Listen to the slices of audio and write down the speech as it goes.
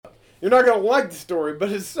You're not gonna like the story,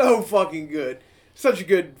 but it's so fucking good. Such a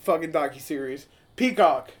good fucking docuseries.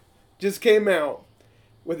 Peacock just came out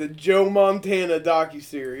with a Joe Montana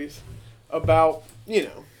docuseries about,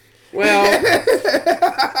 Well,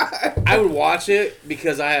 I would watch it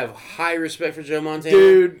because I have high respect for Joe Montana.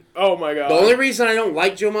 Dude, oh my god. The only reason I don't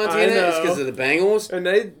like Joe Montana is because of the Bengals.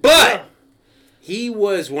 But he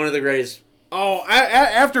was one of the greatest. Oh,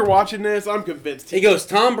 after watching this, I'm convinced. He goes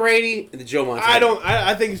Tom Brady and Joe Montana.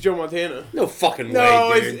 I think it's Joe Montana. No fucking way,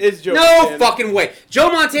 No, dude. it's Joe Montana. No fucking way.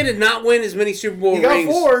 Joe Montana did not win as many Super Bowl rings. He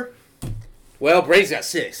got 4. Well, Brady's got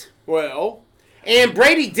 6. Well. And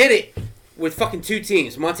Brady did it with fucking 2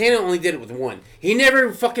 teams. Montana only did it with 1. He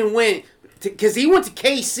never fucking went because he went to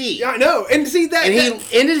KC. Yeah, I know. And see that. And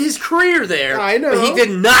he ended his career there. I know. But he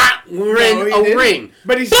did not win a ring.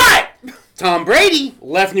 But Tom Brady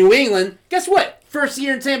left New England. Guess what? First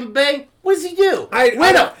year in Tampa Bay. What does he do?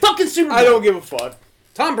 Win a fucking Super Bowl. I don't give a fuck.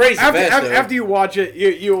 Tom Brady's the best. After you watch it,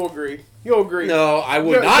 you'll agree. You'll agree. No, I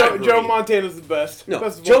would not agree. Joe Montana's the best. No,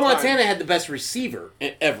 best Joe Montana had the best receiver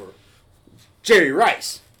ever. Jerry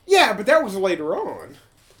Rice. Yeah, but that was later on.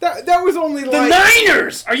 That was only the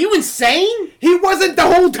Niners! Are you insane? He wasn't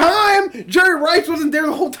the whole time! Jerry Rice wasn't there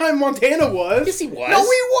the whole time Montana was. Yes, he was. No,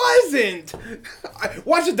 he wasn't!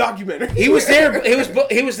 Watch the documentary. He was there.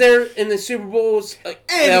 He was there in the Super Bowls.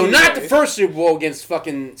 No, not the first Super Bowl against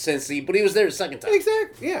fucking Cincy, but he was there the second time.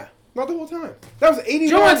 Exactly, yeah. Not the whole time. That was 81.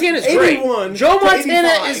 Joe Montana's great. Joe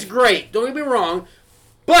Montana is great. Don't get me wrong.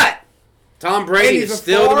 But Tom Brady is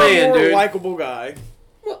still the man, dude. He's a far more likable guy.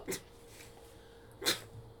 What?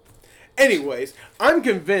 Anyways, I'm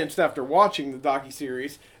convinced after watching the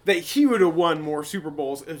docuseries that he would have won more Super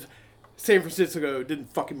Bowls if San Francisco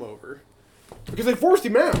didn't fuck him over. Because they forced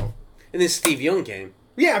him out. And then Steve Young came.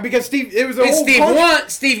 Yeah, because Steve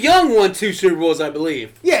Young won 2 Super Bowls, I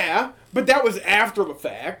believe. Yeah, but that was after the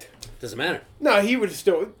fact. Doesn't matter. No, he would have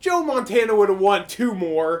still... Joe Montana would have won 2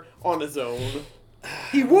 more on his own.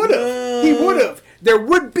 He would have. He would have. There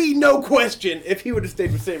would be no question if he would have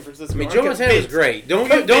stayed with San Francisco. I mean, Joe Montana was great. Don't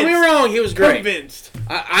get me wrong, he was great. Convinced.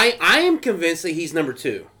 I am convinced that he's number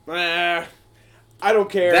 2. I don't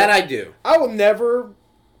care. That I do. I will never...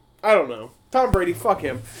 I don't know. Tom Brady, fuck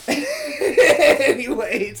him.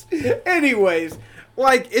 Anyways,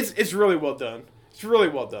 like it's really well done. It's really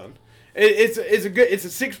well done. It's a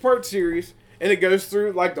 6-part series, and it goes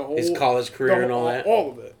through like the whole his college career and all that.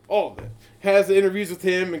 All of it. Has the interviews with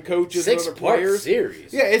him and coaches and other players. 6-part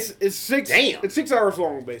series. Yeah, it's 6. Damn. It's 6 hours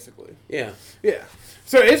long, basically. Yeah. Yeah.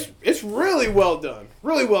 So it's really well done.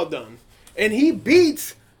 Really well done. And he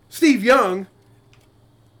beats Steve Young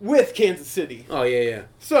with Kansas City. Oh, yeah.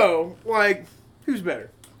 So, like, who's better?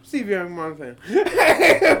 Steve Young, Montana.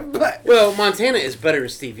 Well, Montana is better than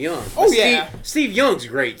Steve Young. Oh, yeah. Steve Young's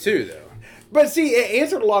great, too, though. But, see, it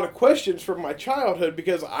answered a lot of questions from my childhood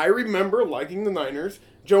because I remember liking the Niners,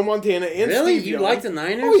 Joe Montana, and really? Steve Young. Really? You like the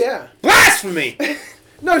Niners? Oh, yeah. Blasphemy!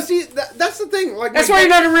 No, see, that's the thing. Like, that's why you're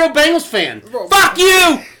not a real Bengals fan. Bro, fuck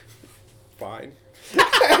you! Fine.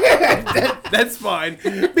 That's fine.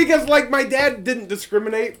 Because, like, my dad didn't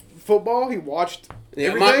discriminate football. He watched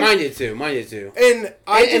everything. Mine did too. And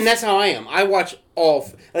that's how I am. I watch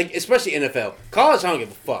all, like, especially NFL. College, I don't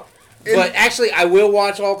give a fuck. But actually, I will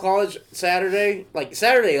watch all college Saturday. Like,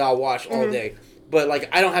 Saturday, I'll watch all day. But, like,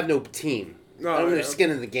 I don't have no team. I don't have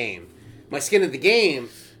skin in the game. My skin in the game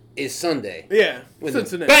is Sunday. Yeah. When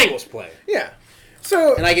Cincinnati. the Bengals play. Yeah.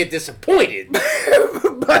 So, and I get disappointed.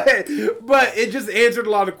 but it just answered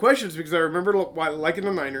a lot of questions because I remember liking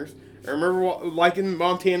the Niners. I remember liking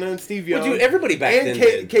Montana and Steve Young. Well, dude, everybody back then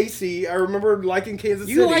did. KC. I remember liking Kansas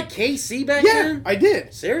City. You like KC back then? Yeah, I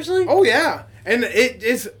did. Seriously? Oh, yeah. And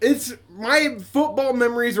it's my football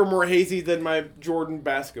memories are more hazy than my Jordan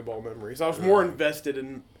basketball memories. I was more invested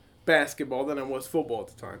in basketball than I was football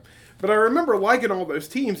at the time. But I remember liking all those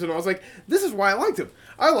teams, and I was like, this is why I liked them.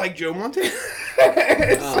 I like Joe Montana.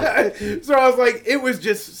 So I was like, it was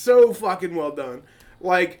just so fucking well done.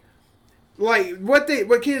 Like what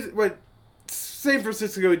San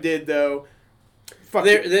Francisco did though.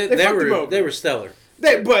 They were stellar.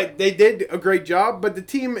 But they did a great job. But the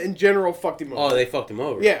team in general fucked him over. Oh, they fucked him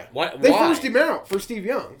over. Yeah, why? They forced him out for Steve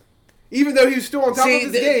Young, even though he was still on top of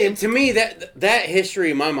his game. To me, that history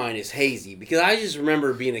in my mind is hazy because I just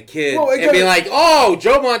remember being a kid and being like, "Oh,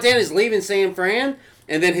 Joe Montana's leaving San Fran."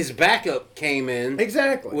 And then his backup came in.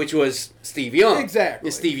 Exactly. Which was Steve Young. Exactly.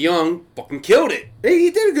 And Steve Young fucking killed it.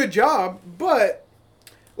 He did a good job, but,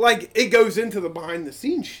 like, it goes into the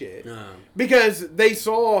behind-the-scenes shit. Because they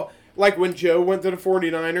saw, like, when Joe went to the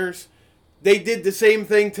 49ers, they did the same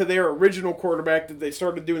thing to their original quarterback that they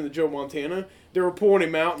started doing to Joe Montana. they were pulling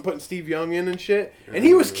him out and putting Steve Young in and shit. And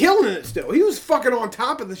he was killing it still. He was fucking on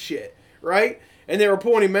top of the shit, right? And they were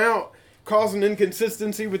pulling him out, causing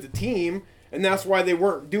inconsistency with the team. And that's why they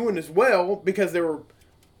weren't doing as well, because they were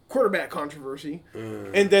quarterback controversy.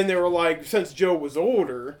 And then they were like, since Joe was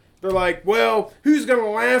older, they're like, well, who's going to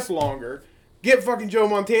last longer? Get fucking Joe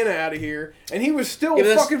Montana out of here. And he was still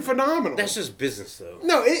fucking phenomenal. That's just business, though.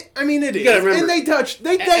 No, I mean, it is. Remember, and they touch,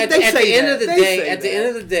 they say at the end that. of the day, at the end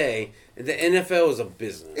of the day, the NFL is a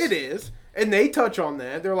business. It is. And they touch on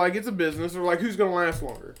that. They're like, it's a business. They're like, who's going to last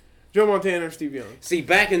longer? Joe Montana or Steve Young? See,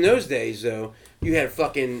 back in those days, though, you had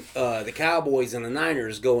fucking the Cowboys and the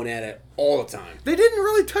Niners going at it all the time. They didn't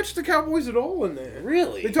really touch the Cowboys at all in there.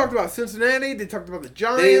 Really? They talked about Cincinnati. They talked about the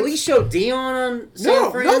Giants. Did they at least show Dion on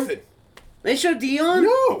San Fran? No, nothing. They showed Dion?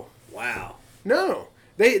 No. Wow. No.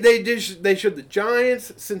 They showed the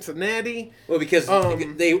Giants, Cincinnati. Well, because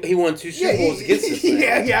he won 2 Super Bowls against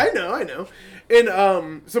Cincinnati. Yeah, I know.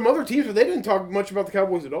 And some other teams, but they didn't talk much about the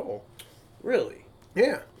Cowboys at all. Really?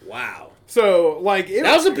 Yeah. Wow. So, like...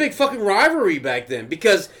 that was a big fucking rivalry back then,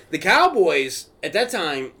 because the Cowboys, at that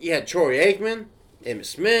time, you had Troy Aikman, Emmitt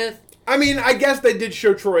Smith. I mean, I guess they did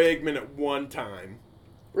show Troy Aikman at one time.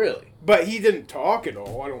 Really? But he didn't talk at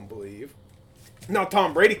all, I don't believe. Now,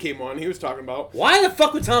 Tom Brady came on, he was talking about... Why the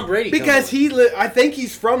fuck would Tom Brady Because I think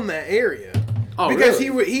he's from that area. Oh, because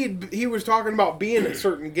really? he was talking about being at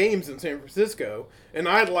certain games in San Francisco and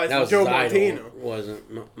idolizing Joe Montana.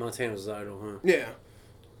 Montana was his idol, huh? Yeah.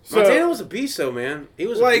 So, Montana was a beast, though, man. He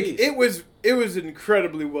was like, a beast. it was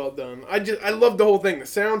incredibly well done. I loved the whole thing, the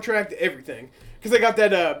soundtrack, everything. Because they got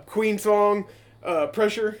that Queen song,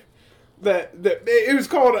 Pressure. That it was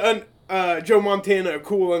called Joe Montana,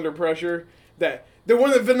 Cool Under Pressure. The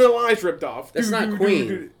one that Vanilla Ice ripped off. That's not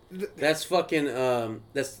Queen. That's fucking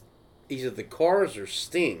that's either the Cars or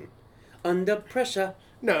Sting. Under Pressure.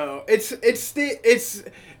 No, it's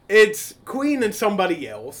Queen and somebody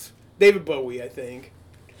else. David Bowie, I think.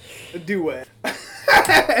 A duet.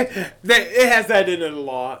 It has that in it a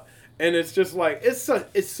lot, and it's just like it's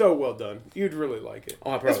so well done. You'd really like it,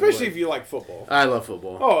 especially if you like football. I love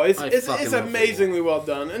football. Oh, it's amazingly well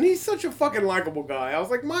done, and he's such a fucking likable guy. I was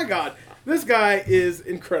like, my God, this guy is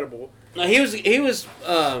incredible. No, he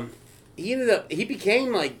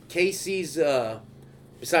became like KC's.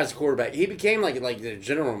 Besides quarterback, he became like the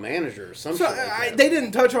general manager or something. So they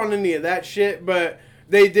didn't touch on any of that shit, but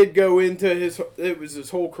they did go into his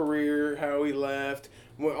whole career, how he left,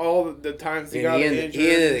 all the times he got injured.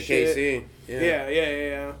 He ended at KC.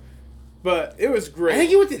 Yeah. But it was great. I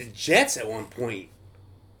think he went to the Jets at one point.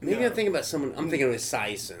 Maybe I'm thinking about someone. I'm thinking of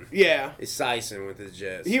Esiason. Yeah. Esiason with the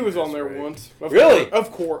Jets. He was on there once. Really?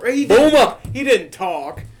 Of course. He didn't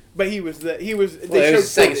talk. But he was the it was the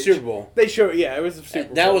second Super Bowl. They showed it was the Super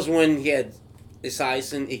Bowl. That was when he had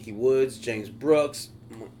Esiason, Ickey Woods, James Brooks,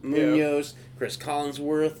 Munoz, Chris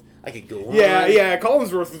Collinsworth. I could go on. Yeah.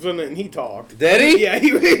 Collinsworth was in it and he talked. Did he? Yeah.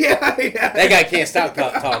 That guy can't stop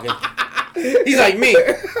talking. He's like me.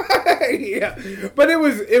 Yeah, but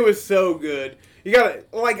it was so good. You gotta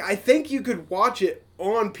I think you could watch it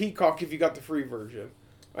on Peacock if you got the free version.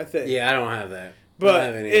 I think. Yeah, I don't have that.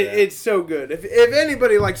 But it's so good. If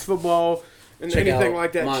anybody likes football and anything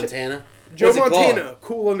like that, Montana. Joe Montana,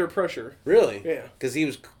 Cool Under Pressure. Really? Yeah. Because he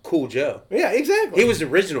was Cool Joe. Yeah, exactly. He was the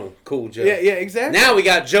original Cool Joe. Yeah, exactly. Now we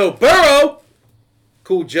got Joe Burrow.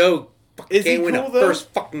 Cool Joe. Is he cool, though? First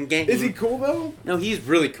fucking game. Is he cool, though? No, he's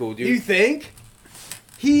really cool, dude. You think?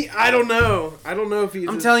 I don't know. I don't know if he's...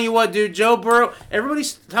 I'm telling you what, dude. Joe Burrow.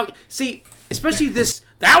 Everybody's talking... See, especially this...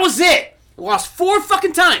 That was it. Lost 4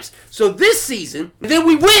 fucking times. So this season, then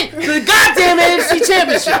we went to the goddamn AFC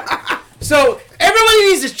Championship. So everybody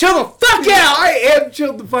needs to chill the fuck out. I am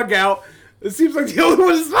chilled the fuck out. It seems like the only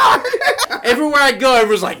one is not. Everywhere I go,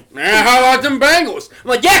 everyone's like, man, how about them Bengals? I'm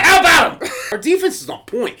like, yeah, how about them? Our defense is on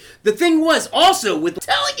point. The thing was also with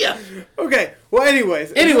telling you. Okay, well,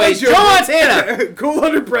 anyways, Joe Montana. Cool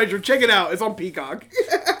Under Pressure. Check it out. It's on Peacock.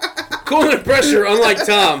 Cool Under Pressure, unlike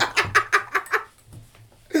Tom.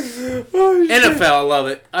 Oh, NFL, I love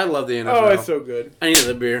it. I love the NFL. Oh, it's so good. I need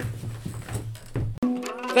another beer.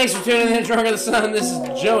 Thanks for tuning in to Drunk of the Sun. This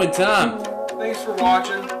is Joe and Tom. Thanks for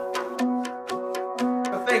watching.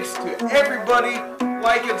 Thanks to everybody.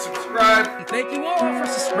 Like and subscribe. And thank you all for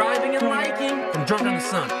subscribing and liking from Drunk on the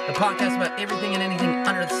Sun, the podcast about everything and anything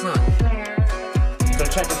under the sun. So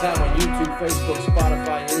check us out on YouTube, Facebook,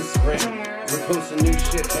 Spotify, Instagram. We're posting new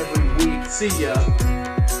shit every week. See ya.